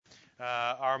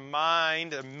our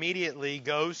mind immediately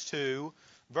goes to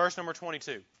verse number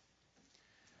 22.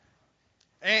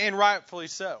 And rightfully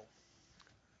so.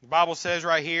 The Bible says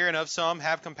right here, and of some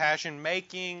have compassion,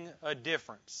 making a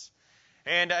difference.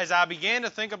 And as I began to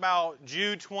think about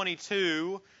Jude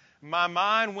 22, my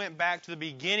mind went back to the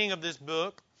beginning of this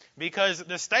book, because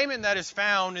the statement that is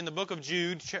found in the book of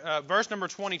Jude, verse number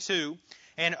 22,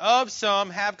 and of some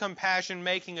have compassion,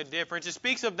 making a difference. It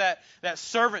speaks of that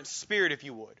servant spirit, if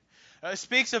you would. It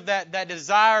speaks of that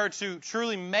desire to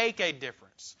truly make a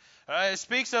difference. It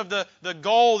speaks of the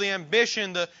goal, the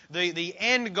ambition, the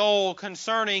end goal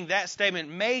concerning that statement,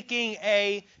 making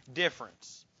a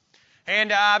difference.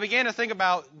 And I began to think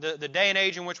about the day and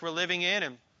age in which we're living in,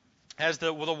 and as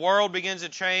the world begins to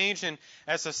change, and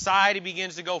as society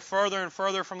begins to go further and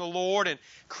further from the Lord, and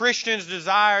Christians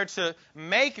desire to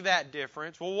make that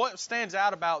difference, well, what stands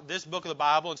out about this book of the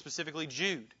Bible, and specifically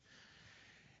Jude?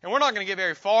 And we're not going to get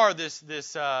very far this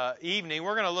evening.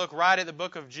 We're going to look right at the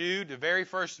book of Jude, the very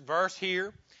first verse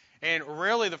here, and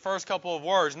really the first couple of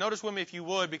words. Notice with me if you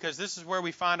would, because this is where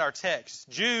we find our text.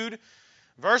 Jude,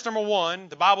 verse number 1,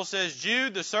 the Bible says,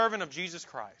 Jude, the servant of Jesus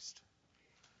Christ.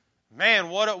 Man,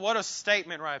 what a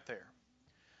statement right there.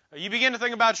 You begin to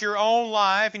think about your own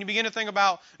life, and you begin to think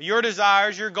about your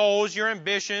desires, your goals, your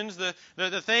ambitions,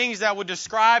 the things that would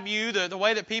describe you, the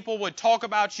way that people would talk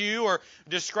about you or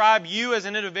describe you as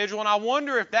an individual. And I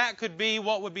wonder if that could be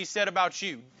what would be said about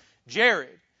you.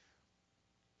 Jared,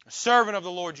 a servant of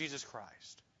the Lord Jesus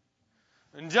Christ.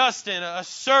 And Justin, a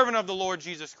servant of the Lord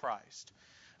Jesus Christ.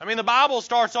 I mean, the Bible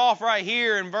starts off right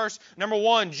here in verse number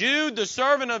 1, Jude, the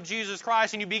servant of Jesus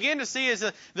Christ. And you begin to see as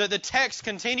the text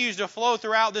continues to flow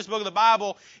throughout this book of the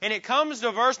Bible. And it comes to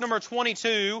verse number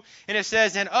 22, and it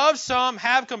says, and of some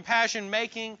have compassion,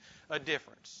 making a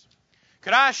difference.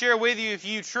 Could I share with you, if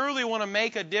you truly want to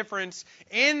make a difference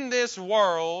in this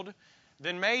world,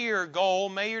 then may your goal,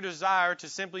 may your desire to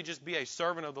simply just be a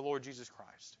servant of the Lord Jesus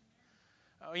Christ.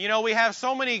 You know, we have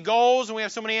so many goals and we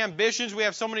have so many ambitions. We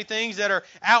have so many things that are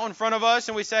out in front of us.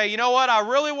 And we say, you know what, I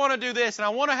really want to do this and I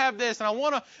want to have this and I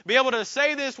want to be able to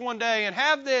say this one day and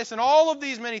have this and all of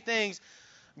these many things.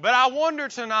 But I wonder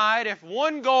tonight if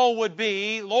one goal would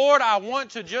be, Lord, I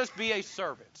want to just be a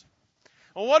servant.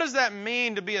 Well, what does that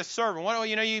mean to be a servant? Well,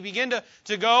 you know, you begin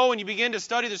to go and you begin to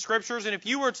study the Scriptures. And if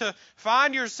you were to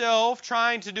find yourself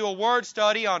trying to do a word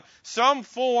study on some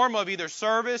form of either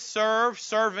service, serve,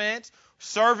 servant,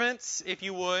 servants, if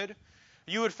you would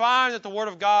find that the Word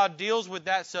of God deals with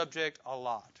that subject a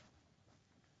lot.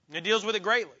 It deals with it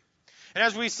greatly. And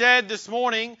as we said this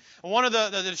morning, one of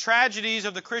the tragedies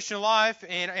of the Christian life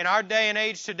in our day and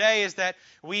age today is that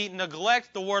we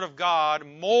neglect the Word of God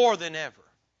more than ever.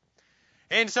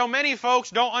 And so many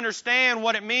folks don't understand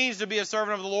what it means to be a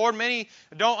servant of the Lord. Many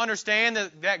don't understand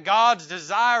that God's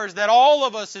desire is that all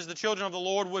of us as the children of the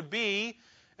Lord would be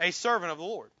a servant of the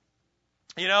Lord.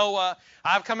 You know,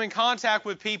 I've come in contact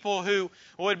with people who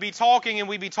would be talking and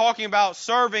we'd be talking about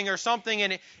serving or something,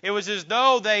 and it was as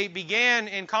though they began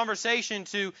in conversation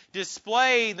to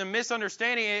display the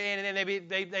misunderstanding, and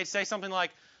they'd say something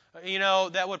like, you know,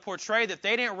 that would portray that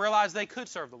they didn't realize they could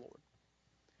serve the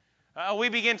Lord. We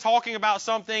begin talking about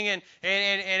something,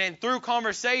 and through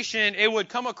conversation, it would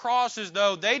come across as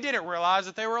though they didn't realize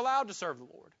that they were allowed to serve the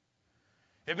Lord.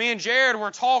 If me and Jared were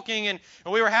talking and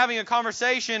we were having a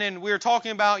conversation and we were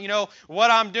talking about, you know, what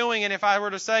I'm doing, and if I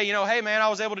were to say, you know, hey man, I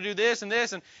was able to do this and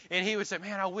this, and he would say,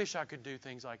 man, I wish I could do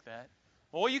things like that.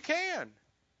 Well, you can.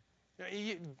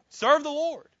 Serve the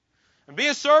Lord. And be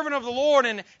a servant of the Lord.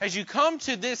 And as you come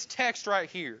to this text right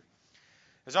here,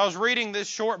 as I was reading this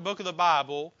short book of the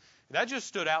Bible, that just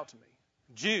stood out to me.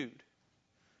 Jude,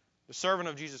 the servant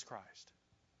of Jesus Christ.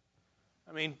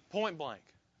 I mean, point blank,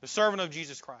 the servant of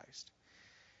Jesus Christ.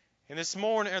 And this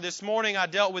morning I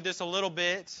dealt with this a little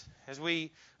bit as we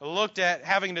looked at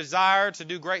having a desire to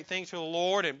do great things for the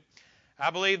Lord. And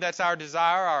I believe that's our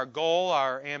desire, our goal,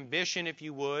 our ambition, if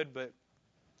you would. But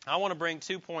I want to bring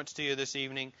 2 points to you this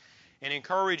evening and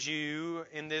encourage you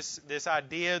in this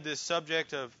idea, this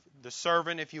subject of the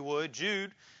servant, if you would.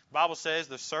 Jude, the Bible says,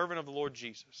 the servant of the Lord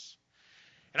Jesus.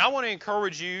 And I want to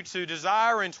encourage you to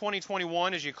desire in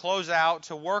 2021, as you close out,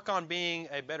 to work on being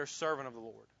a better servant of the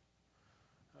Lord.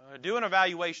 Do an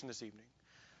evaluation this evening.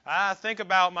 I think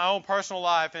about my own personal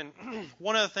life, and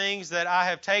one of the things that I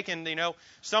have taken, you know,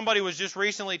 somebody was just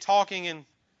recently talking, and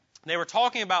they were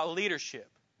talking about leadership.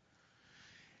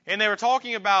 And they were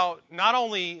talking about not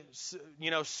only, you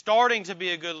know, starting to be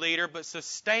a good leader, but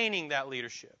sustaining that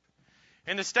leadership.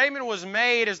 And the statement was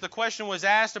made as the question was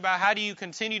asked about how do you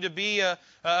continue to be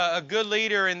a good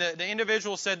leader, and the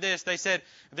individual said this. They said,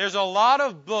 there's a lot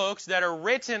of books that are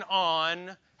written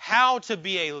on how to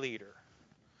be a leader.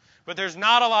 But there's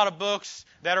not a lot of books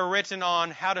that are written on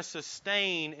how to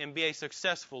sustain and be a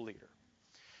successful leader.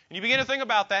 And you begin to think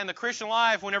about that in the Christian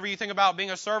life whenever you think about being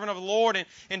a servant of the Lord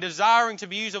and desiring to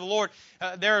be used of the Lord.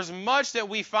 There's much that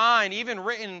we find, even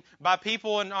written by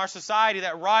people in our society,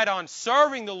 that write on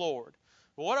serving the Lord.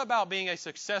 But what about being a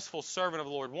successful servant of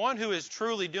the Lord? One who is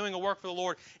truly doing a work for the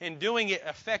Lord and doing it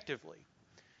effectively.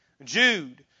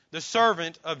 Jude, the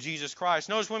servant of Jesus Christ.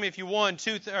 Notice with me, if you want,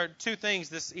 two things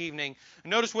this evening.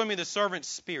 Notice with me the servant's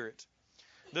spirit.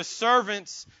 The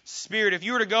servant's spirit. If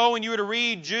you were to go and you were to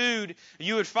read Jude,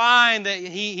 you would find that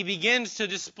he begins to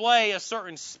display a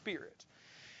certain spirit.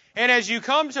 And as you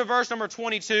come to verse number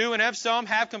 22, and of some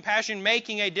have compassion,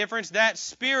 making a difference, that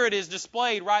spirit is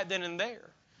displayed right then and there.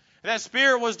 That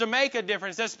spirit was to make a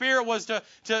difference. That spirit was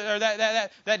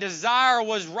that desire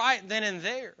was right then and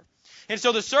there. And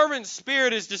so the servant's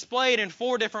spirit is displayed in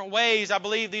 4 different ways. I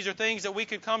believe these are things that we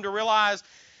could come to realize.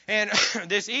 And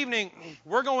this evening,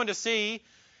 we're going to see,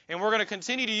 and we're going to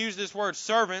continue to use this word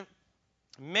servant,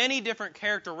 many different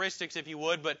characteristics, if you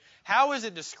would, but how is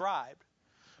it described?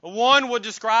 One would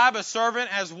describe a servant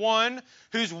as one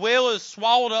whose will is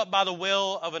swallowed up by the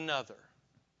will of another.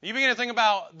 You begin to think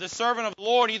about the servant of the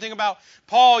Lord, you think about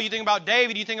Paul, you think about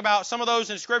David, you think about some of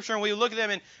those in Scripture, and we look at them,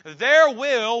 and their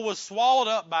will was swallowed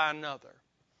up by another.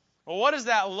 Well, what does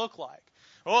that look like?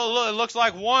 Well, it looks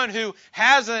like one who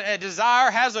has a desire,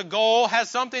 has a goal,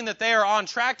 has something that they are on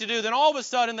track to do, then all of a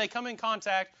sudden they come in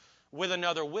contact with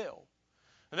another will.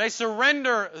 They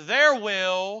surrender their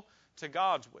will to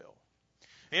God's will.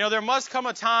 You know, there must come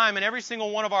a time in every single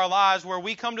one of our lives where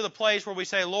we come to the place where we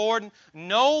say, Lord,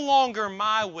 no longer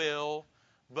my will,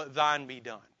 but thine be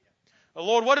done.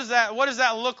 Lord, what does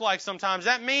that look like sometimes?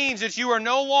 That means that you are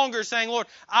no longer saying, Lord,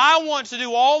 I want to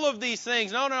do all of these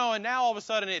things. No, and now all of a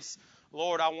sudden it's,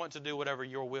 Lord, I want to do whatever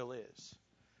your will is.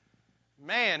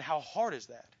 Man, how hard is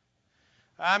that?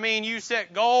 I mean, you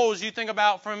set goals, you think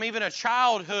about from even a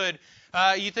childhood,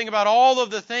 you think about all of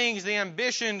the things, the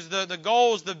ambitions, the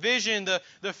goals, the vision,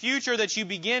 the future that you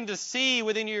begin to see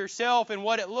within yourself and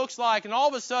what it looks like. And all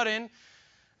of a sudden,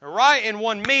 right in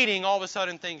one meeting, all of a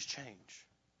sudden things change.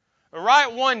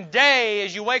 Right one day,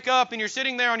 as you wake up and you're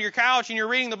sitting there on your couch and you're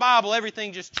reading the Bible,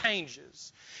 everything just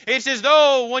changes. It's as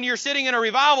though when you're sitting in a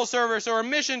revival service or a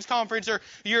missions conference or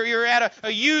you're at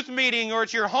a youth meeting or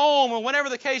at your home or whatever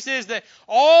the case is, that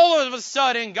all of a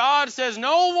sudden God says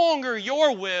no longer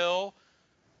your will,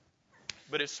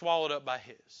 but it's swallowed up by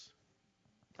His.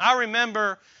 I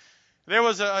remember there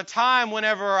was a time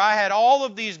whenever I had all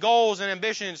of these goals and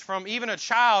ambitions from even a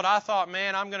child. I thought,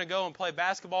 man, I'm going to go and play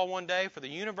basketball one day for the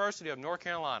University of North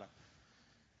Carolina.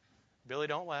 Billy,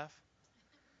 don't laugh.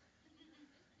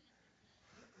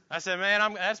 I said,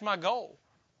 man, that's my goal.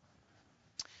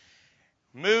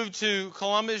 Moved to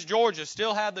Columbus, Georgia.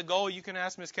 Still had the goal. You can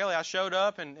ask Miss Kelly. I showed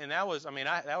up, and that was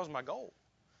my goal.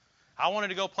 I wanted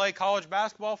to go play college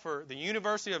basketball for the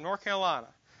University of North Carolina.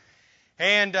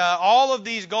 And all of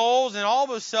these goals, and all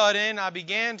of a sudden, I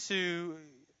began to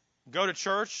go to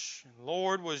church. The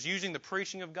Lord was using the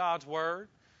preaching of God's Word.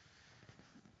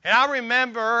 And I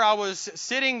remember I was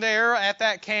sitting there at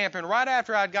that camp, and right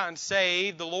after I'd gotten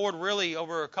saved, the Lord really,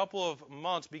 over a couple of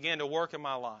months, began to work in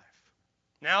my life.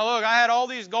 Now look, I had all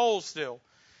these goals still.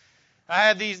 I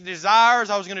had these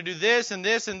desires. I was going to do this and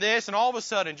this and this, and all of a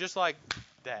sudden, just like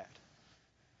that,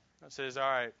 I says, all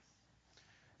right,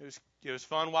 it was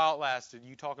fun while it lasted.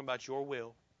 You talking about your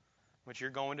will, what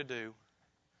you're going to do,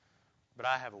 but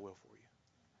I have a will for you.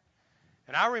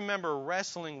 And I remember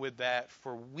wrestling with that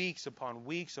for weeks upon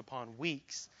weeks upon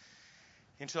weeks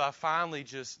until I finally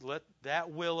just let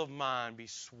that will of mine be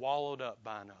swallowed up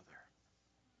by another.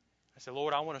 I said,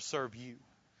 Lord, I want to serve you.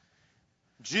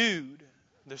 Jude,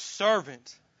 the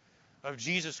servant of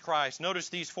Jesus Christ. Notice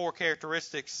these 4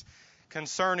 characteristics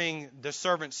concerning the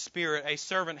servant's spirit. A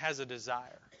servant has a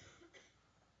desire.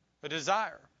 A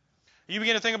desire. You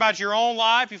begin to think about your own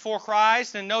life before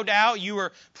Christ, and no doubt you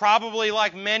were probably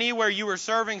like many where you were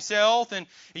serving self, and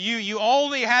you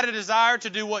only had a desire to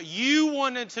do what you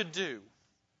wanted to do.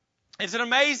 It's an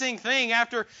amazing thing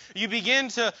after you begin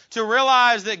to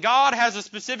realize that God has a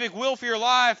specific will for your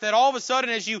life, that all of a sudden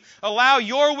as you allow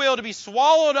your will to be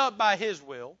swallowed up by His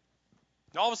will,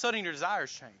 all of a sudden your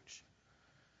desires change.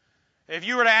 If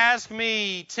you were to ask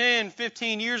me 10,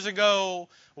 15 years ago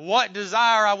what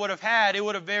desire I would have had, it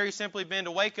would have very simply been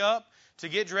to wake up, to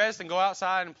get dressed, and go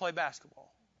outside and play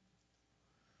basketball.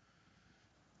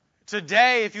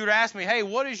 Today, if you were to ask me, hey,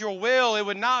 what is your will? It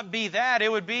would not be that. It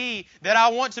would be that I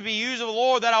want to be used of the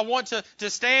Lord, that I want to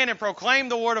stand and proclaim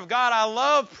the Word of God. I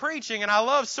love preaching, and I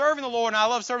love serving the Lord, and I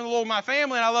love serving the Lord with my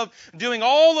family, and I love doing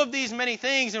all of these many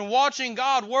things and watching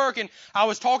God work. And I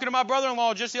was talking to my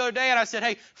brother-in-law just the other day, and I said,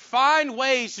 hey, find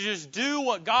ways to just do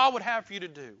what God would have for you to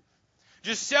do.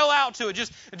 Just sell out to it.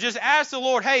 Just ask the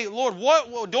Lord, hey, Lord,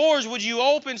 what doors would you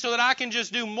open so that I can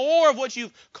just do more of what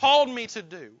you've called me to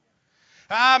do?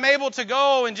 I'm able to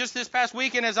go, and just this past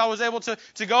weekend as I was able to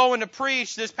go and to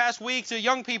preach this past week to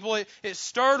young people, it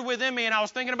stirred within me, and I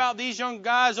was thinking about these young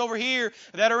guys over here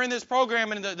that are in this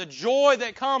program and the joy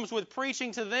that comes with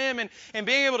preaching to them and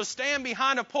being able to stand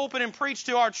behind a pulpit and preach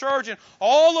to our church and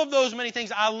all of those many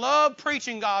things. I love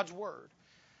preaching God's Word.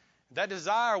 That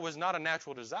desire was not a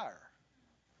natural desire.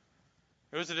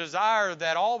 It was a desire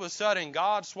that all of a sudden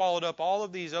God swallowed up all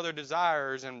of these other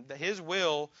desires, and His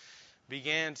will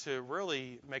began to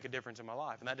really make a difference in my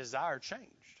life. And that desire changed.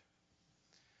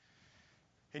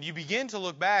 And you begin to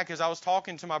look back, as I was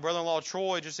talking to my brother-in-law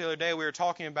Troy just the other day, we were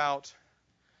talking about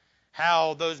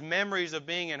how those memories of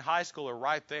being in high school are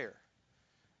right there.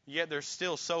 Yet they're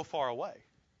still so far away.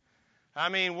 I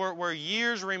mean, we're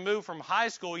years removed from high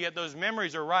school, yet those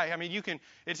memories are right. I mean,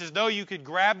 it's as though you could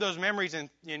grab those memories and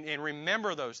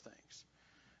remember those things.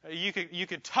 You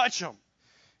could touch them,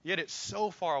 yet it's so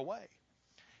far away.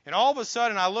 And all of a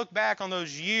sudden, I look back on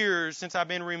those years since I've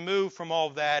been removed from all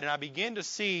of that, and I begin to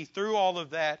see through all of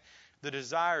that, the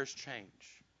desires change.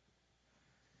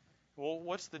 Well,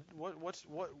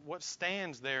 what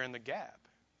stands there in the gap?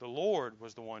 The Lord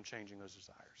was the one changing those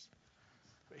desires.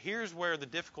 But here's where the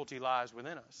difficulty lies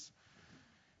within us.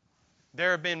 There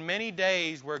have been many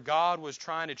days where God was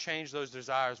trying to change those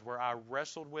desires where I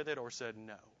wrestled with it or said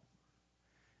no.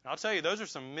 And I'll tell you, those are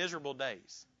some miserable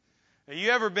days. Have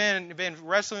you ever been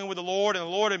wrestling with the Lord, and the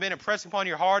Lord had been impressing upon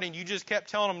your heart, and you just kept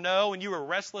telling Him no, and you were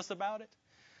restless about it?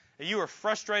 And you were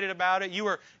frustrated about it. You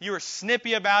were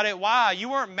snippy about it. Why? You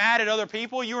weren't mad at other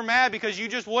people. You were mad because you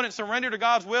just wouldn't surrender to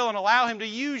God's will and allow Him to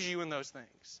use you in those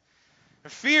things.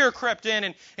 Fear crept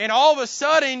in, and all of a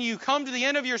sudden you come to the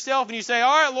end of yourself and you say,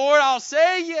 all right, Lord, I'll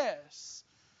say yes.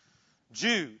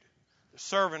 Jude, the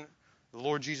servant of the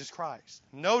Lord Jesus Christ.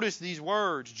 Notice these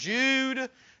words, Jude,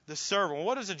 the servant.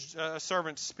 What does a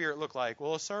servant's spirit look like?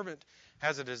 Well, a servant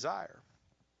has a desire.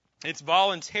 It's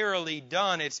voluntarily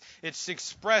done. It's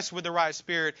expressed with the right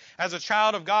spirit. As a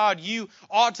child of God, you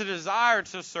ought to desire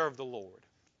to serve the Lord.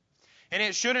 And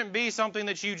it shouldn't be something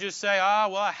that you just say,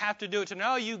 well, I have to do it.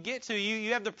 No, you get to.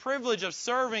 You have the privilege of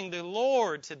serving the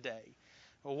Lord today.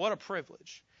 Well, what a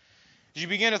privilege. As you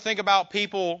begin to think about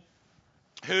people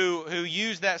who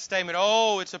use that statement,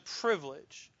 it's a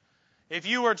privilege. If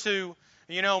you were to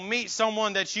meet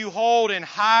someone that you hold in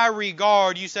high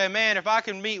regard, you say, man, if I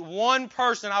can meet one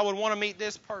person, I would want to meet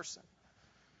this person.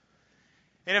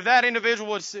 And if that individual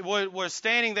was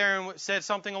standing there and said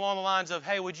something along the lines of,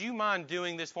 hey, would you mind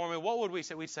doing this for me? What would we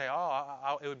say? We'd say,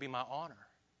 it would be my honor.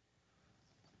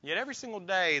 Yet every single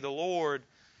day, the Lord,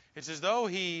 it's as though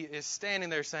He is standing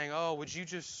there saying, would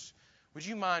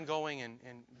you mind going and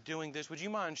doing this? Would you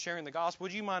mind sharing the gospel?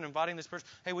 Would you mind inviting this person?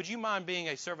 Hey, would you mind being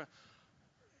a servant?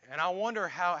 And I wonder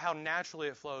how naturally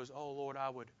it flows. Oh, Lord, I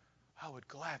would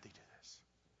gladly do this.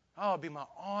 It'd be my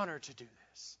honor to do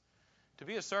this. To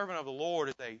be a servant of the Lord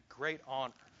is a great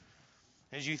honor.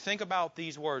 As you think about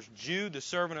these words, Jude, the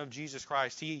servant of Jesus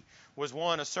Christ, he was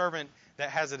a servant that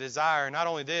has a desire. Not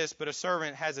only this, but a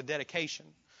servant has a dedication.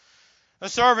 A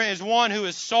servant is one who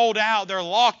is sold out. They're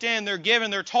locked in. They're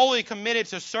given. They're totally committed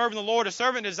to serving the Lord. A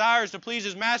servant desires to please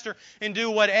his master and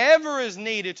do whatever is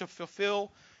needed to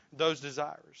fulfill those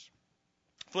desires.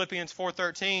 Philippians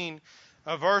 4:13,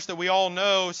 a verse that we all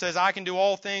know, says, I can do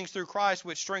all things through Christ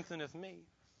which strengtheneth me.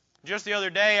 Just the other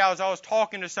day, I was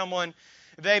talking to someone.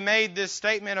 They made this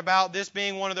statement about this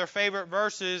being one of their favorite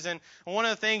verses, and one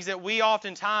of the things that we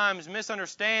oftentimes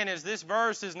misunderstand is this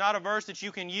verse is not a verse that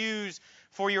you can use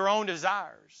for your own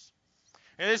desires.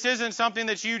 And this isn't something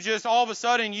that you just all of a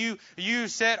sudden you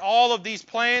set all of these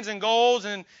plans and goals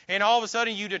and all of a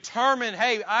sudden you determine,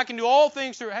 hey, I can do all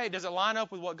things through, hey, does it line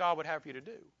up with what God would have for you to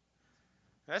do?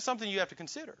 That's something you have to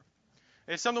consider.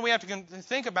 It's something we have to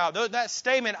think about. That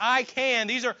statement, I can,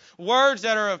 these are words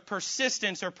that are of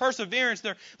persistence or perseverance.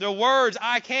 They're words,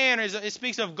 I can, it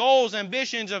speaks of goals,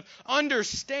 ambitions, of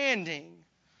understanding.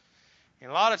 And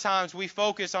a lot of times we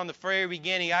focus on the very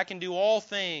beginning, I can do all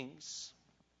things.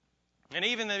 And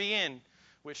even the end,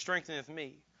 which strengtheneth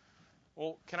me.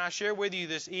 Well, can I share with you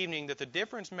this evening that the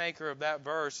difference maker of that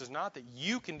verse is not that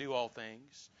you can do all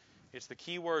things. It's the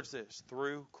key words this,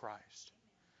 through Christ.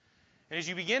 And as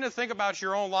you begin to think about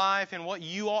your own life and what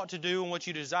you ought to do and what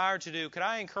you desire to do, could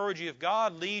I encourage you, if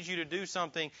God leads you to do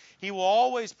something, He will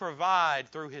always provide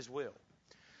through His will.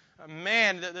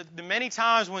 Man, the many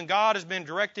times when God has been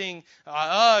directing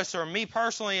us or me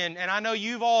personally, and I know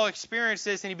you've all experienced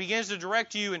this, and He begins to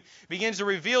direct you and begins to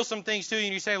reveal some things to you,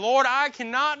 and you say, Lord, I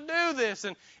cannot do this,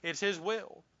 and it's His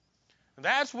will.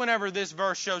 That's whenever this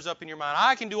verse shows up in your mind.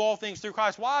 I can do all things through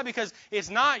Christ. Why? Because it's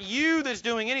not you that's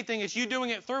doing anything. It's you doing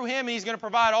it through Him. And He's going to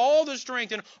provide all the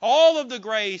strength and all of the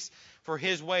grace for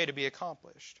His way to be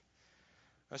accomplished.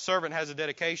 A servant has a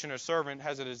dedication. A servant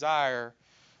has a desire.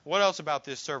 What else about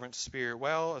this servant's spirit?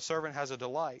 Well, a servant has a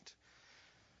delight.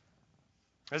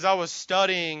 As I was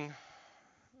studying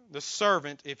the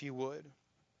servant, if you would,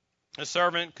 a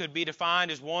servant could be defined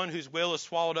as one whose will is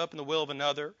swallowed up in the will of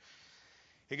another.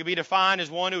 It could be defined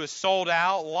as one who is sold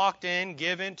out, locked in,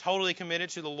 given, totally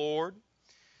committed to the Lord.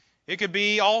 It could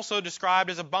be also described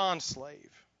as a bondslave.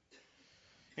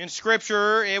 In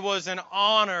Scripture, it was an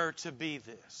honor to be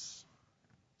this.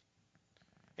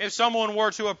 If someone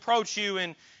were to approach you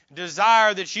and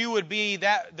desire that you would be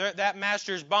that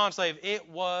master's bondslave, it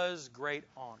was great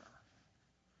honor.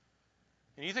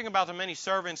 And you think about the many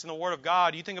servants in the Word of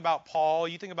God. You think about Paul.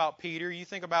 You think about Peter. You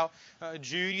think about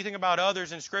Jude. You think about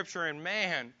others in Scripture. And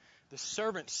man, the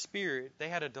servant spirit, they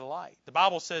had a delight. The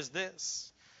Bible says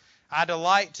this, I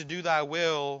delight to do thy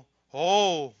will,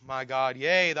 O my God.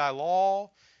 Yea, thy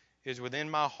law is within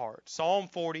my heart. Psalm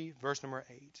 40, verse number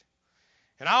 8.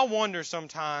 And I wonder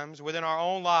sometimes within our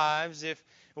own lives if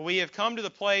we have come to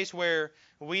the place where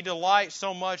we delight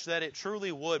so much that it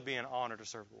truly would be an honor to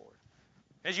serve the Lord.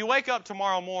 As you wake up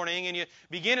tomorrow morning and you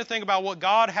begin to think about what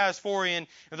God has for you, and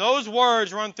those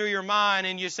words run through your mind,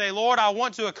 and you say, Lord, I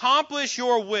want to accomplish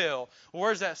your will.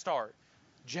 Where does that start?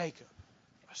 Jacob,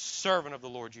 a servant of the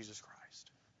Lord Jesus Christ.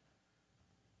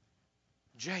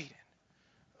 Jaden,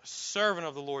 a servant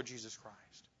of the Lord Jesus Christ.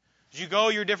 As you go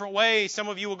your different ways, some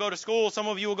of you will go to school, some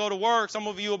of you will go to work, some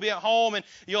of you will be at home, and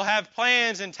you'll have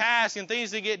plans and tasks and things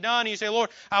to get done, and you say,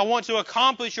 Lord, I want to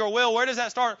accomplish your will. Where does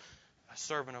that start? A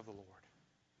servant of the Lord.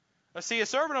 See, a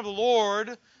servant of the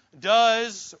Lord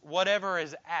does whatever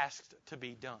is asked to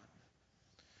be done.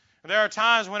 There are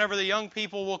times whenever the young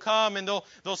people will come and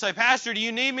they'll say, Pastor, do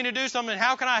you need me to do something?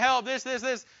 How can I help?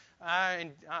 This.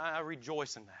 I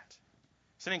rejoice in that.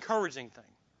 It's an encouraging thing.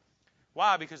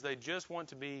 Why? Because they just want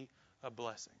to be a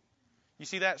blessing. You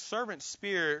see, that servant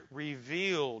spirit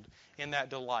revealed in that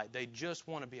delight. They just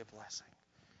want to be a blessing.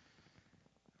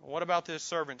 What about this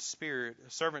servant spirit? A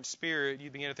servant spirit,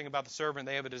 you begin to think about the servant.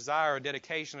 They have a desire, a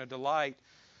dedication, a delight,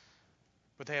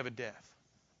 but they have a death.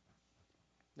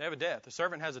 They have a death. The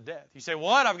servant has a death. You say,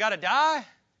 what? I've got to die?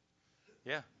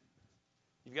 Yeah.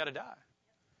 You've got to die.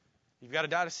 You've got to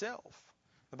die to self.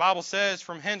 The Bible says,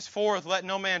 from henceforth let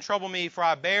no man trouble me, for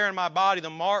I bear in my body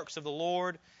the marks of the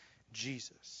Lord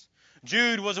Jesus.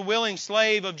 Jude was a willing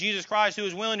slave of Jesus Christ who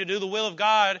was willing to do the will of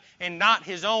God and not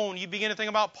his own. You begin to think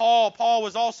about Paul. Paul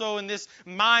was also in this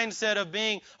mindset of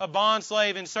being a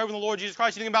bondslave and serving the Lord Jesus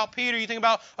Christ. You think about Peter. You think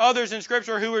about others in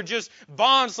Scripture who were just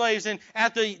bondslaves and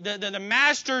at the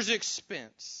master's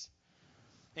expense.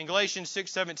 In Galatians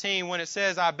 6:17, when it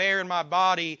says, I bear in my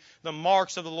body the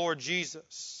marks of the Lord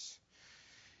Jesus.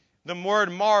 The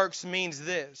word marks means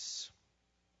this.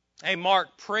 A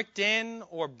mark pricked in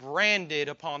or branded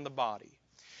upon the body.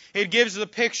 It gives the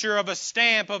picture of a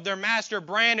stamp of their master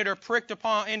branded or pricked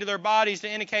upon into their bodies to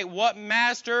indicate what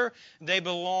master they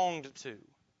belonged to.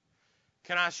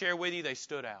 Can I share with you? They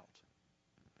stood out.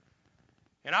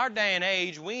 In our day and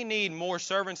age, we need more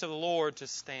servants of the Lord to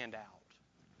stand out.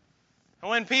 And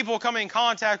when people come in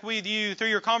contact with you through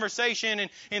your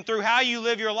conversation and through how you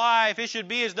live your life, it should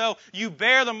be as though you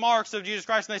bear the marks of Jesus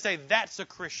Christ and they say, that's a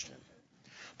Christian.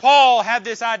 Paul had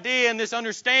this idea and this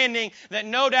understanding that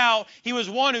no doubt he was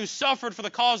one who suffered for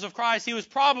the cause of Christ. He was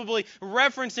probably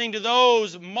referencing to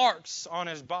those marks on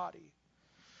his body.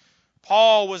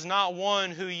 Paul was not one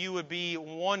who you would be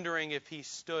wondering if he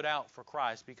stood out for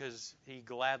Christ, because he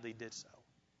gladly did so.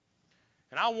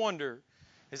 And I wonder,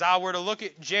 as I were to look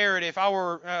at Jared, if I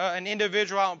were an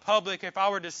individual out in public, if I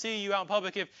were to see you out in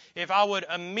public, if I would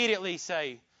immediately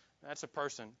say, that's a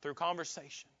person, through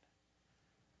conversation,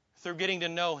 through getting to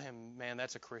know him, man,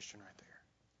 that's a Christian right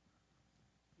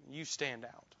there. You stand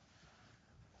out.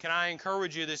 Can I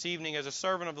encourage you this evening, as a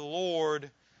servant of the Lord,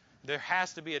 there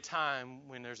has to be a time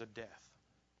when there's a death.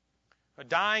 A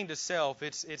dying to self.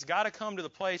 It's got to come to the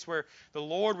place where the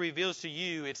Lord reveals to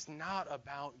you it's not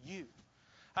about you.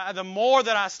 The more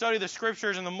that I study the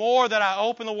Scriptures and the more that I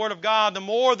open the Word of God, the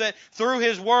more that through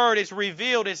His Word it's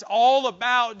revealed it's all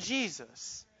about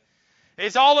Jesus.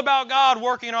 It's all about God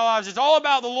working in our lives. It's all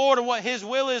about the Lord and what His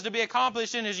will is to be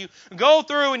accomplished. And as you go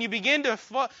through and you begin to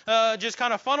just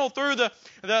kind of funnel through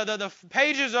the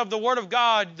pages of the Word of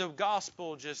God, the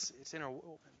gospel it's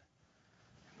interwoven.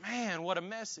 Man, what a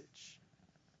message.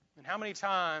 And how many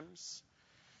times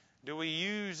do we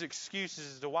use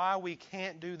excuses as to why we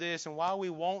can't do this and why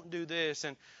we won't do this?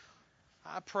 And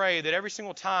I pray that every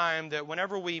single time that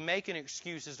whenever we make an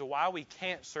excuse as to why we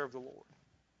can't serve the Lord,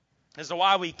 as to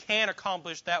why we can't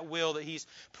accomplish that will that He's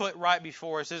put right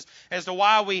before us, as to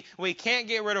why we can't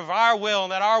get rid of our will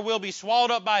and that our will be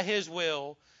swallowed up by His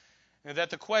will, and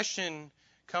that the question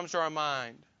comes to our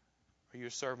mind, are you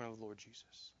a servant of the Lord Jesus?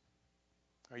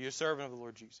 Are you a servant of the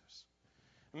Lord Jesus?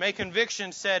 And may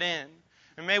conviction set in,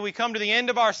 and may we come to the end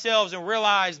of ourselves and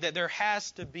realize that there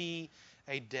has to be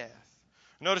a death.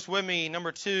 Notice with me,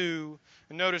 number 2,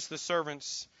 notice the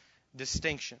servant's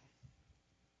distinction.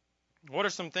 What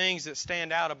are some things that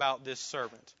stand out about this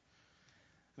servant?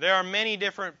 There are many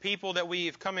different people that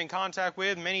we've come in contact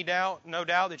with, no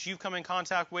doubt that you've come in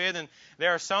contact with, and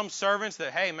there are some servants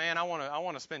that, hey man, I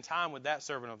want to spend time with that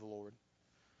servant of the Lord.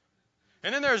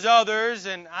 And then there's others,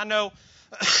 and I know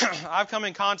I've come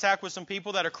in contact with some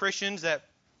people that are Christians that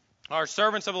are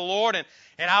servants of the Lord, and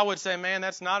I would say, man,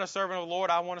 that's not a servant of the Lord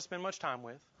I want to spend much time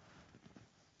with.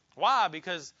 Why?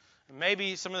 Because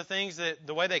maybe some of the things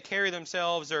the way they carry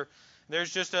themselves, or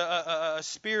there's just a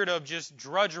spirit of just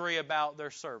drudgery about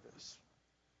their service.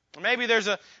 Maybe there's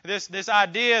this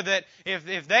idea that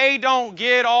if they don't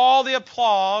get all the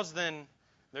applause, then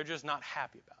they're just not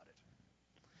happy about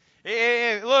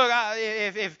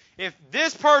it. If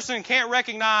this person can't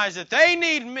recognize that they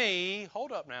need me,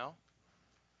 hold up now.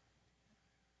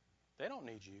 They don't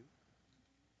need you.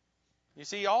 You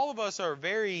see, all of us are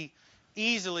very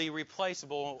easily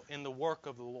replaceable in the work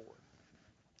of the Lord.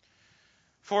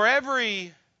 For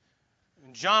every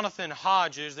Jonathan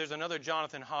Hodges, there's another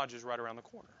Jonathan Hodges right around the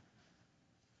corner.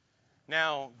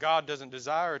 Now, God doesn't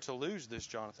desire to lose this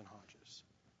Jonathan Hodges.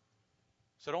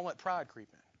 So don't let pride creep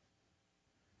in.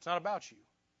 It's not about you.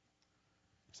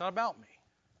 It's not about me.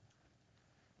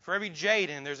 For every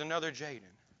Jaden, there's another Jaden.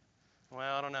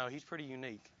 Well, I don't know. He's pretty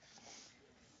unique.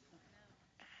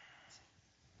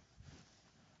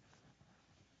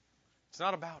 It's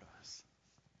not about us.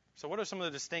 So what are some of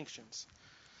the distinctions?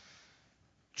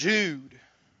 Jude,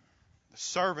 the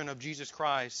servant of Jesus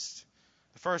Christ,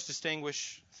 the first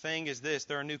distinguished thing is this: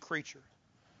 they're a new creature.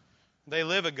 They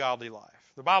live a godly life.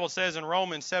 The Bible says in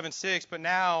Romans 7:6, but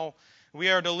now we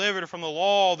are delivered from the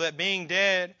law, that being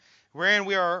dead, wherein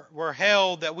were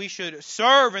held, that we should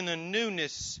serve in the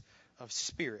newness of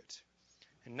spirit,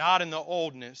 and not in the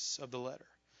oldness of the letter.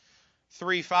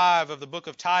 3:5 of the book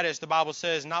of Titus, the Bible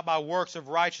says, not by works of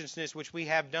righteousness which we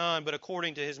have done, but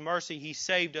according to His mercy He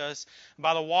saved us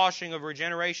by the washing of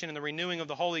regeneration and the renewing of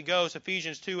the Holy Ghost.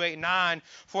 Ephesians 2:8-9,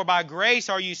 for by grace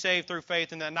are you saved through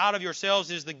faith, and that not of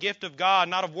yourselves is the gift of God,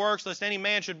 not of works, lest any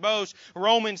man should boast.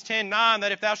 Romans 10:9,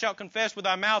 that if thou shalt confess with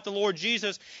thy mouth the Lord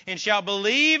Jesus, and shalt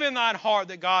believe in thine heart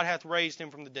that God hath raised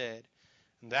Him from the dead,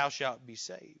 thou shalt be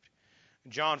saved.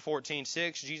 John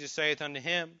 14:6, Jesus saith unto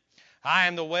him, I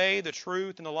am the way, the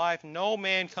truth, and the life. No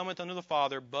man cometh unto the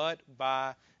Father but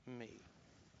by me.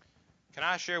 Can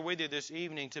I share with you this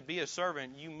evening, to be a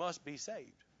servant, you must be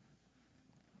saved.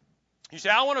 You say,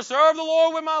 I want to serve the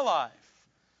Lord with my life.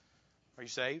 Are you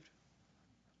saved?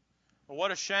 Well,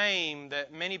 what a shame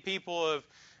that many people have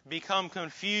become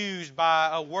confused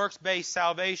by a works-based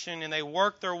salvation, and they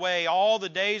work their way all the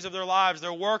days of their lives.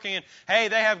 They're working, and hey,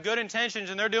 they have good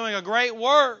intentions, and they're doing a great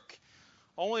work,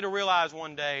 only to realize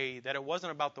one day that it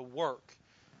wasn't about the work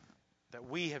that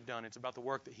we have done. It's about the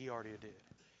work that He already did.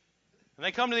 And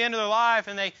they come to the end of their life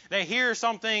and they hear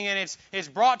something and it's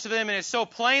brought to them and it's so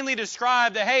plainly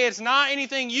described that, hey, it's not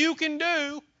anything you can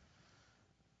do.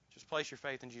 Just place your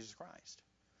faith in Jesus Christ.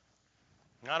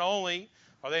 Not only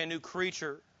are they a new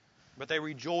creature, but they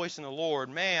rejoice in the Lord.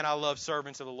 Man, I love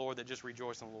servants of the Lord that just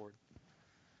rejoice in the Lord.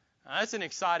 Now, that's an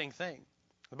exciting thing.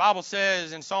 The Bible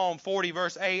says in Psalm 40,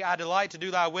 verse 8, I delight to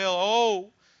do thy will.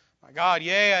 Oh, my God,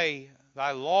 yea,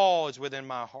 thy law is within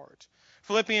my heart.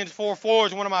 Philippians 4:4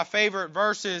 is one of my favorite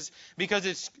verses because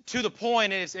it's to the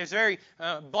point. It's very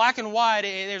black and white.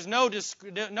 There's no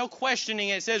questioning.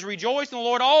 It says, rejoice in the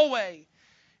Lord always.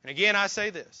 And again, I say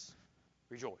this,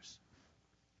 rejoice.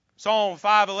 Psalm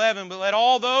 5:11, but let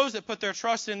all those that put their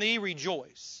trust in thee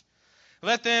rejoice.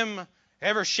 Let them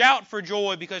ever shout for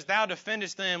joy because thou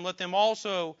defendest them. Let them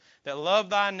also that love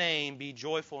thy name be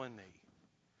joyful in thee.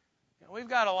 You know, we've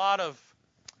got a lot of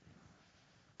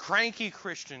cranky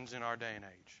Christians in our day and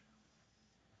age.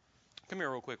 Come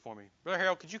here real quick for me. Brother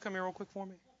Harold, could you come here real quick for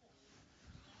me?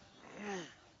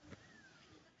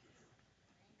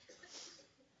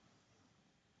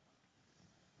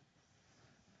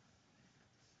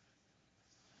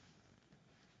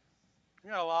 We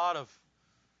got a lot of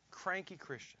cranky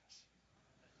Christians.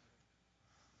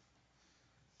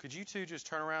 Could you two just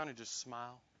turn around and just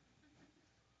smile?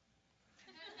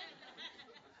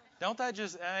 Don't that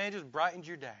just it just brightens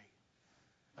your day?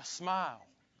 A smile.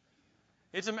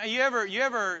 You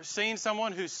ever seen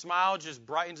someone whose smile just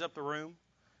brightens up the room?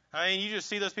 I mean, you just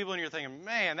see those people and you're thinking,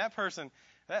 man, that person,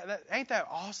 ain't that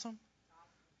awesome?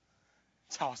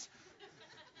 It's awesome.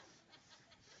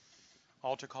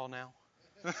 Altar call now.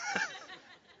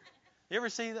 You ever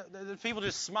see the people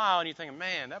just smile and you're thinking,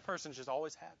 man, that person's just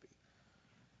always happy.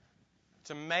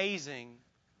 It's amazing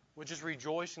what just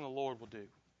rejoicing in the Lord will do.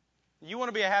 You want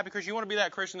to be a happy Christian? You want to be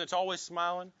that Christian that's always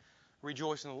smiling?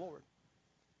 Rejoice in the Lord.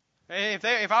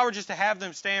 If I were just to have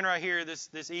them stand right here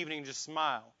this evening and just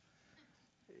smile,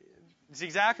 it's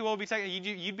exactly what we'd be taking.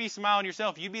 You'd be smiling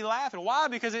yourself. You'd be laughing. Why?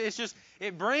 Because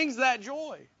it brings that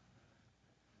joy.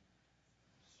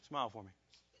 Smile for me.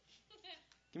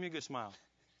 Give me a good smile.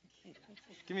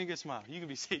 Give me a good smile. You can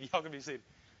be seated. Y'all can be seated.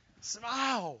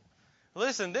 Smile.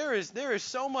 Listen, there is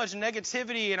so much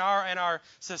negativity in our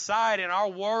society, in our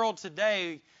world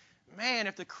today. Man,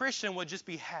 if the Christian would just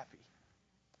be happy.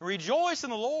 Rejoice in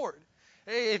the Lord.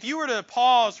 If you were to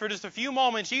pause for just a few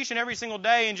moments each and every single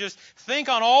day and just think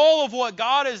on all of what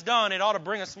God has done, it ought to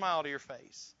bring a smile to your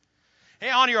face.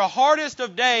 And on your hardest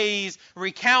of days,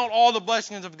 recount all the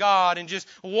blessings of God and just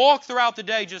walk throughout the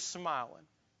day just smiling.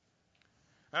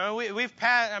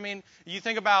 You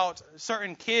think about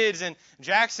certain kids, and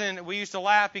Jackson, we used to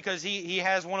laugh because he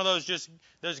has one of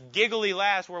those giggly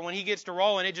laughs where when he gets to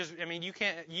rolling,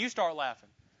 you start laughing.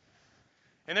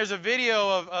 And there's a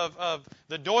video of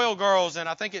the Doyle girls, and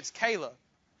I think it's Kayla.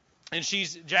 And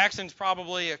Jackson's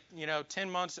probably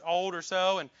 10 months old or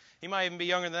so, and he might even be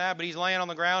younger than that, but he's laying on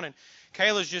the ground, and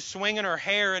Kayla's just swinging her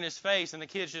hair in his face, and the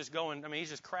kid's just he's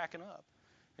just cracking up.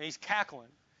 And he's cackling.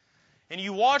 And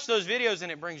you watch those videos,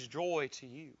 and it brings joy to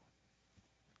you.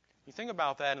 You think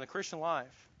about that in the Christian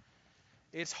life.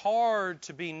 It's hard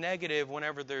to be negative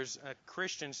whenever there's a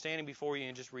Christian standing before you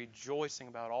and just rejoicing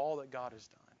about all that God has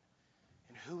done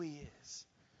and who He is.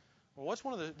 Well, what's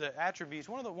one of the attributes,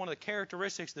 one of the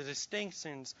characteristics, the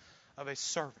distinctions of a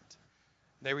servant?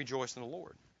 They rejoice in the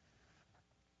Lord.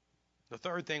 The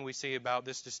third thing we see about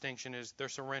this distinction is they're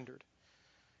surrendered.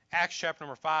 Acts chapter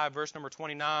number 5, verse number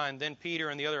 29, then Peter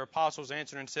and the other apostles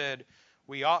answered and said,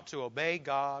 we ought to obey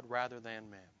God rather than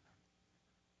men.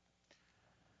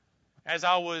 As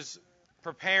I was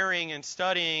preparing and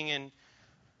studying, and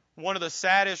one of the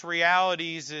saddest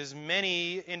realities is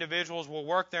many individuals will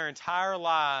work their entire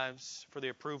lives for the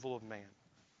approval of man.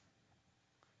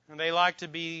 And they like to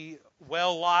be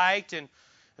well-liked, and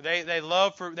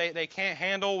they can't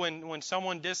handle when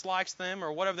someone dislikes them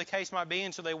or whatever the case might be,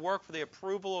 and so they work for the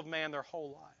approval of man their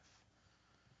whole life.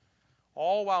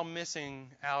 All while missing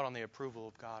out on the approval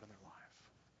of God in their life.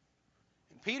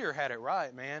 And Peter had it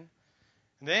right, man.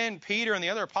 And then Peter and the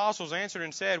other apostles answered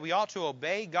and said, we ought to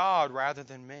obey God rather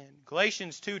than men.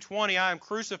 Galatians 2:20, I am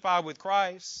crucified with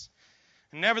Christ.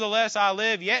 And nevertheless I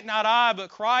live, yet not I,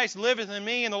 but Christ liveth in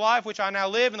me, and the life which I now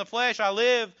live in the flesh I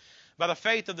live by the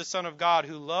faith of the Son of God,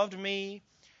 who loved me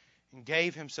and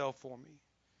gave Himself for me.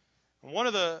 And one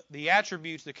of the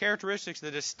attributes, the characteristics, the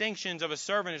distinctions of a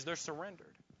servant is they're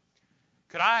surrendered.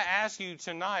 Could I ask you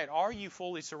tonight, are you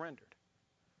fully surrendered?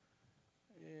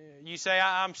 You say,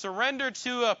 I'm surrendered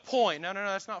to a point. No,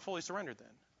 that's not fully surrendered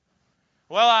then.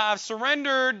 Well, I've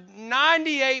surrendered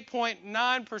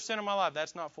 98.9% of my life.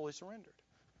 That's not fully surrendered.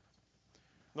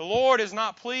 The Lord is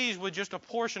not pleased with just a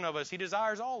portion of us. He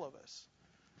desires all of us.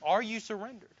 Are you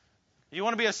surrendered? You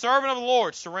want to be a servant of the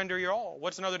Lord, surrender your all.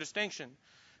 What's another distinction?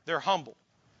 They're humble.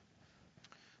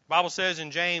 The Bible says in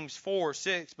James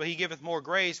 4:6, but He giveth more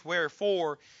grace,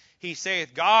 wherefore He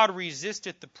saith, God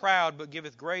resisteth the proud, but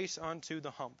giveth grace unto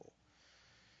the humble.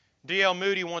 D.L.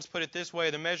 Moody once put it this way,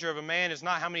 the measure of a man is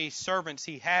not how many servants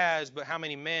he has, but how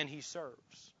many men he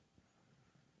serves.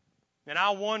 And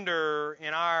I wonder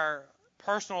in our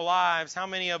personal lives, how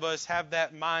many of us have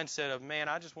that mindset of, man,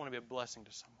 I just want to be a blessing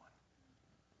to someone.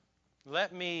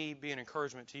 Let me be an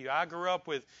encouragement to you. I grew up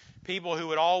with people who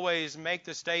would always make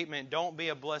the statement, don't be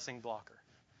a blessing blocker.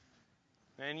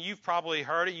 And you've probably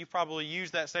heard it. You've probably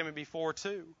used that statement before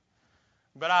too.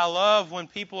 But I love when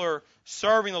people are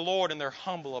serving the Lord and they're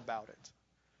humble about it.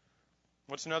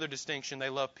 What's another distinction? They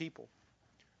love people.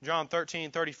 John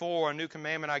 13:34, a new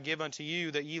commandment I give unto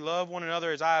you, that ye love one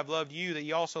another as I have loved you, that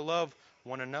ye also love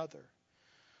one another.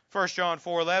 1 John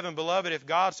 4:11, beloved, if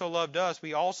God so loved us,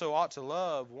 we also ought to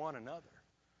love one another.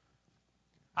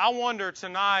 I wonder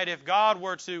tonight if God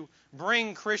were to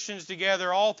bring Christians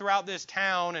together all throughout this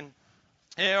town,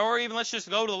 or even let's just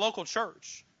go to the local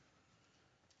church.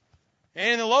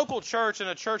 And in the local church, in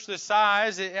a church this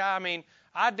size,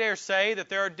 I dare say that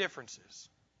there are differences.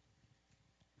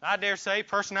 I dare say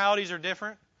personalities are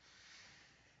different.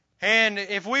 And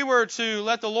if we were to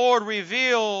let the Lord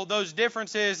reveal those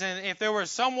differences, and if there was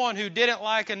someone who didn't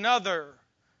like another,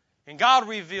 and God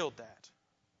revealed that,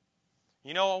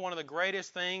 you know what one of the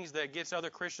greatest things that gets other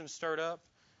Christians stirred up?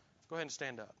 Go ahead and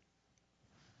stand up.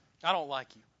 I don't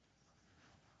like you.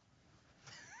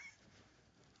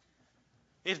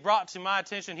 It's brought to my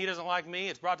attention he doesn't like me.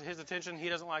 It's brought to his attention he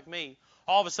doesn't like me.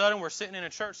 All of a sudden we're sitting in a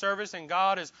church service and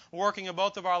God is working in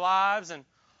both of our lives, and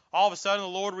all of a sudden the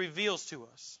Lord reveals to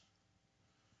us,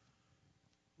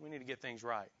 we need to get things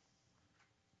right.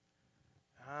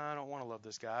 I don't want to love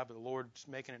this guy, but the Lord's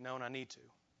making it known I need to.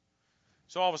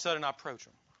 So all of a sudden I approach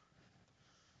him.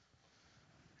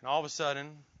 And all of a sudden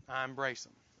I embrace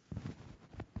him.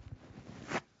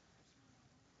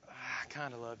 I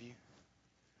kind of love you.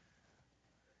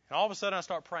 And all of a sudden I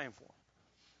start praying for him.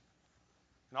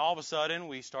 And all of a sudden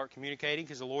we start communicating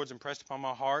because the Lord's impressed upon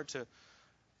my heart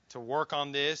to work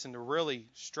on this and to really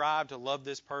strive to love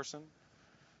this person.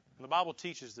 And the Bible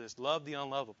teaches this, love the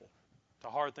unlovable. It's a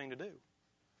hard thing to do.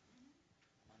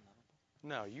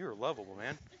 No, you're lovable,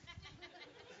 man.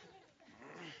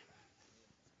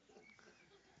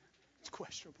 It's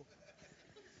questionable.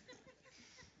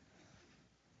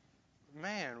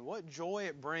 Man, what joy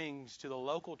it brings to the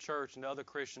local church and to other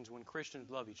Christians when Christians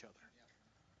love each other.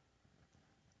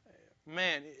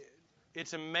 Man,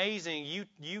 it's amazing.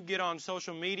 You get on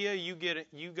social media, you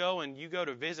go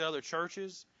to visit other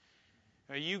churches,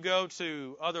 or you go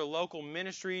to other local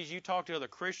ministries, you talk to other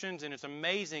Christians, and it's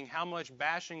amazing how much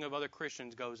bashing of other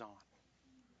Christians goes on.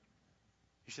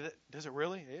 You say, does it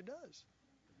really? It does.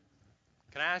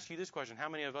 Can I ask you this question? How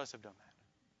many of us have done that?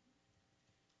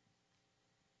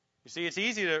 You see, it's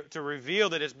easy to reveal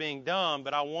that it's being done,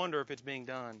 but I wonder if it's being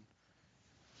done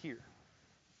here.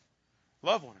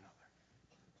 Love one another.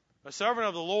 A servant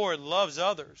of the Lord loves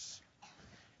others.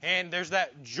 And there's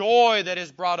that joy that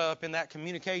is brought up in that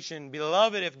communication.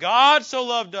 Beloved, if God so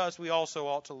loved us, we also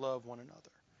ought to love one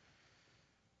another.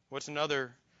 What's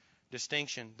another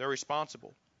distinction? They're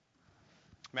responsible.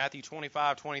 Matthew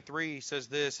 25:23 says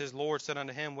this, His Lord said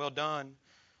unto him, Well done,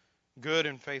 good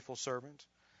and faithful servant.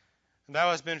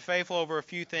 Thou hast been faithful over a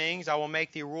few things. I will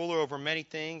make thee ruler over many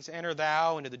things. Enter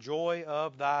thou into the joy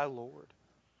of thy Lord.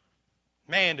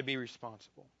 Man, to be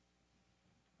responsible.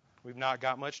 We've not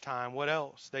got much time. What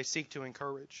else? They seek to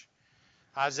encourage.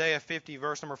 Isaiah 50,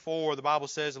 verse number 4, the Bible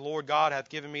says, The Lord God hath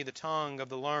given me the tongue of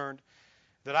the learned,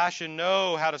 that I should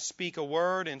know how to speak a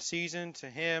word in season to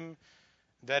him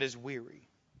that is weary.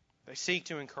 They seek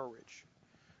to encourage.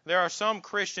 There are some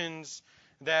Christians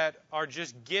that are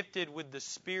just gifted with the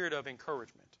spirit of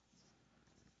encouragement.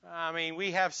 I mean,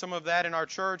 we have some of that in our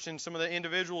church, and some of the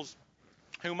individuals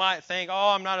who might think, oh,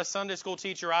 I'm not a Sunday school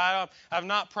teacher, I'm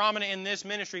not prominent in this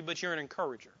ministry, but you're an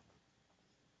encourager.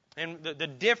 And the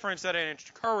difference that an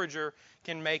encourager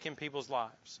can make in people's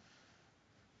lives.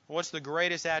 What's the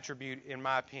greatest attribute, in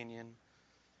my opinion?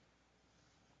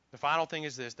 The final thing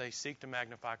is this, they seek to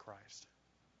magnify Christ.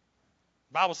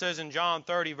 The Bible says in John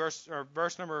 30,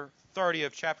 verse number 30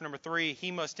 of chapter number 3,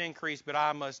 He must increase, but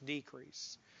I must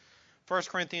decrease. 1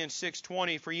 Corinthians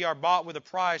 6:20, For ye are bought with a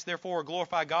price, therefore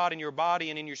glorify God in your body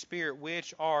and in your spirit,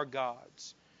 which are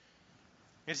God's.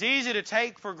 It's easy to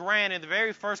take for granted the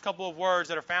very first couple of words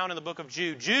that are found in the book of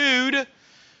Jude. Jude,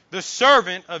 the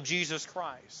servant of Jesus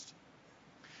Christ.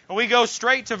 And we go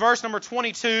straight to verse number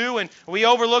 22, and we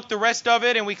overlook the rest of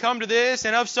it, and we come to this,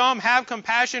 and of some have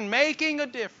compassion, making a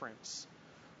difference.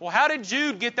 Well, how did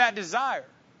Jude get that desire?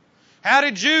 How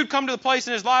did Jude come to the place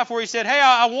in his life where he said, hey,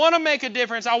 I want to make a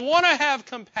difference. I want to have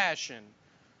compassion.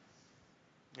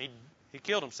 He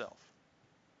killed himself.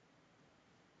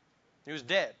 He was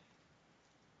dead.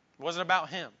 It wasn't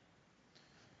about him.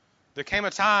 There came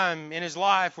a time in his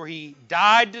life where he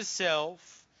died to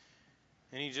self,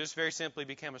 and he just very simply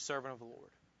became a servant of the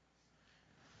Lord.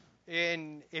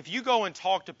 And if you go and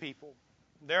talk to people,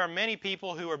 there are many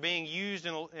people who are being used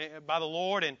by the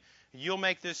Lord, and you'll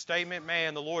make this statement,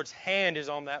 man, the Lord's hand is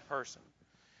on that person.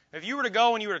 If you were to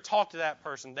go and you were to talk to that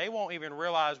person, they won't even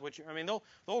realize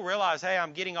they'll realize, hey,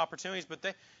 I'm getting opportunities, but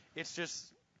they're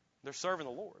serving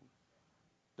the Lord.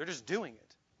 They're just doing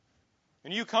it.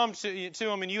 And you come to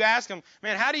them and you ask them,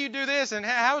 man, how do you do this? And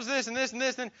how's this and this and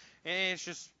this? And it's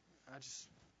just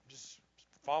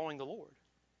following the Lord.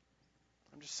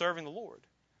 I'm just serving the Lord.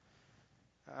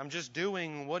 I'm just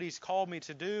doing what He's called me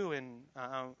to do, and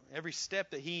every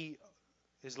step that He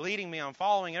is leading me, I'm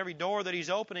following. Every door that He's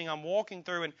opening, I'm walking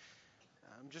through, and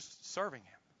I'm just serving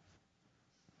Him.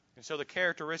 And so the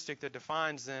characteristic that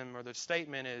defines them, or the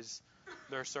statement is,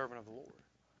 they're a servant of the Lord.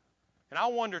 And I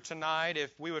wonder tonight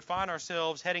if we would find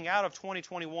ourselves heading out of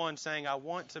 2021 saying, I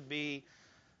want to be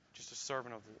just a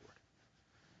servant of the Lord.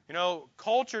 You know,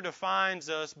 culture defines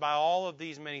us by all of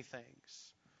these many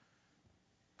things.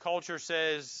 Culture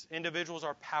says individuals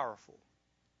are powerful.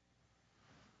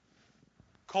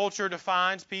 Culture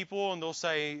defines people and they'll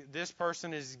say, this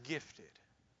person is gifted.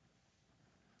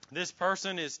 This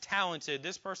person is talented.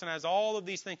 This person has all of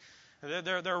these things.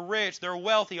 They're rich. They're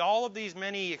wealthy. All of these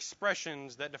many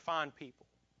expressions that define people.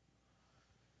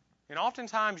 And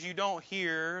oftentimes you don't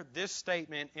hear this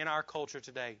statement in our culture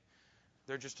today.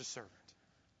 They're just a servant.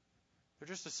 They're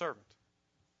just a servant.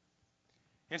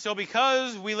 And so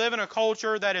because we live in a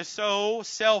culture that is so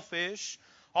selfish,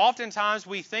 oftentimes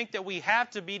we think that we have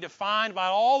to be defined by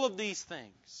all of these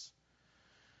things.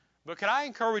 But could I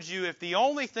encourage you, if the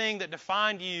only thing that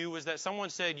defined you was that someone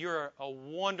said you're a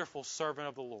wonderful servant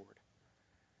of the Lord,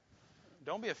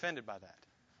 don't be offended by that.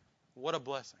 What a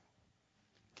blessing.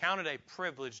 Count it a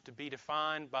privilege to be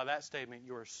defined by that statement,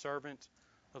 you're a servant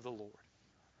of the Lord.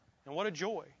 And what a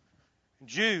joy.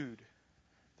 Jude,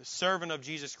 the servant of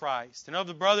Jesus Christ, and of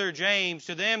the brother James,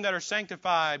 to them that are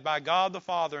sanctified by God the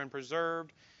Father and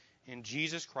preserved in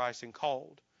Jesus Christ and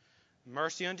called,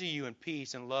 mercy unto you and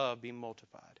peace and love be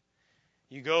multiplied.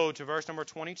 You go to verse number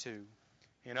 22,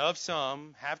 and of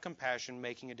some have compassion,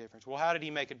 making a difference. Well, how did he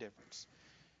make a difference?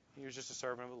 He was just a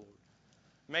servant of the Lord.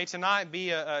 May tonight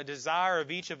be a desire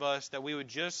of each of us that we would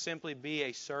just simply be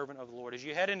a servant of the Lord. As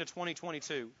you head into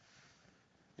 2022,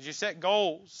 as you set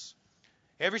goals,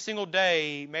 every single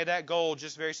day, may that goal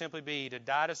just very simply be to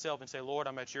die to self and say, Lord,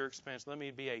 I'm at your expense. Let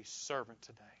me be a servant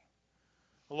today.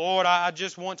 Lord, I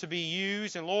just want to be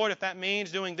used. And Lord, if that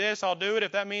means doing this, I'll do it.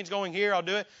 If that means going here, I'll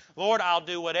do it. Lord, I'll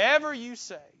do whatever you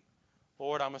say.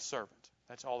 Lord, I'm a servant.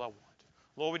 That's all I want.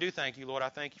 Lord, we do thank you. Lord, I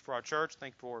thank you for our church.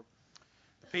 Thank you for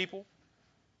the people.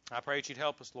 I pray that you'd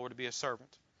help us, Lord, to be a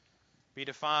servant. Be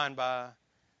defined by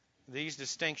these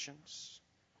distinctions.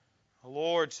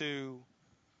 Lord, to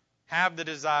have the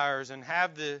desires and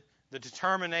have the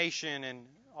determination and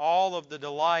all of the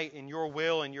delight in your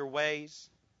will and your ways.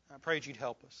 I pray that you'd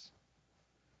help us.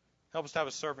 Help us to have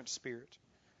a servant spirit.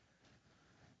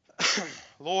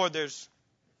 Lord, there's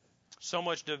so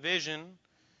much division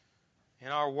in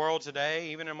our world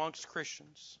today, even amongst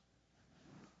Christians.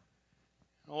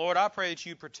 Lord, I pray that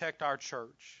you protect our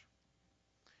church.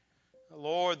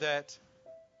 Lord, that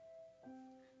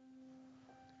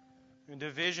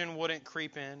division wouldn't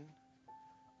creep in,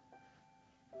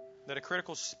 that a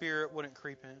critical spirit wouldn't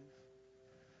creep in.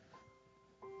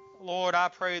 Lord, I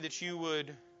pray that you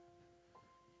would,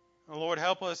 Lord,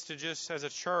 help us to just as a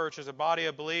church, as a body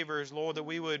of believers, Lord, that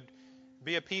we would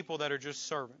be a people that are just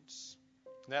servants,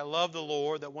 that love the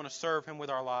Lord, that want to serve Him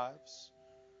with our lives,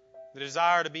 the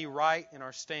desire to be right in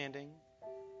our standing.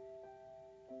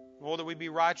 Lord, that we be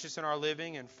righteous in our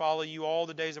living and follow you all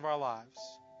the days of our lives.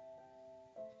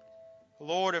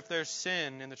 Lord, if there's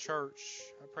sin in the church,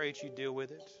 I pray that you deal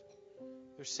with it.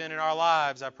 If there's sin in our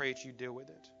lives, I pray that you deal with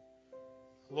it.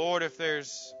 Lord, if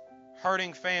there's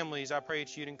hurting families, I pray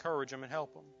that you'd encourage them and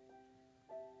help them.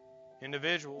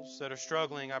 Individuals that are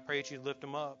struggling, I pray that you'd lift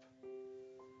them up.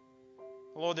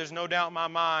 Lord, there's no doubt in my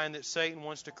mind that Satan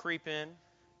wants to creep in,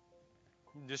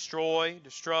 destroy,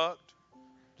 destruct,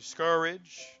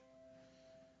 discourage.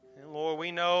 And Lord,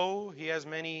 we know he has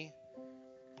many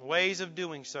ways of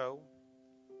doing so.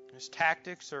 His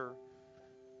tactics are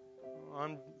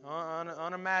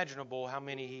unimaginable how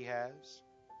many he has.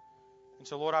 And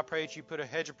so, Lord, I pray that you put a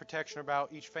hedge of protection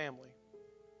about each family,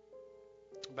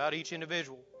 about each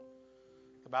individual,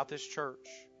 about this church.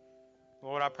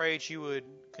 Lord, I pray that you would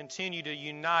continue to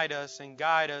unite us and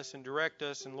guide us and direct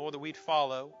us, and Lord, that we'd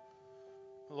follow.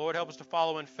 Lord, help us to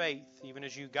follow in faith, even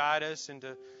as you guide us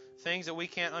into things that we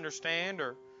can't understand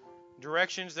or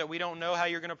directions that we don't know how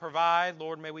you're going to provide.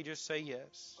 Lord, may we just say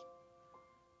yes.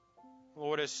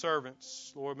 Lord, as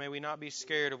servants, Lord, may we not be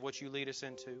scared of what you lead us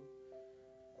into.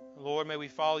 Lord, may we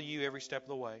follow you every step of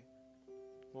the way.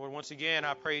 Lord, once again,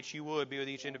 I pray that you would be with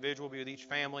each individual, be with each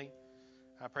family.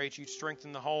 I pray that you'd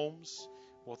strengthen the homes.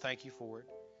 Well, thank you for it.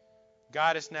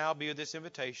 Guide us now, be with this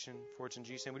invitation, for it's in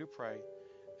Jesus' name we do pray.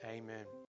 Amen.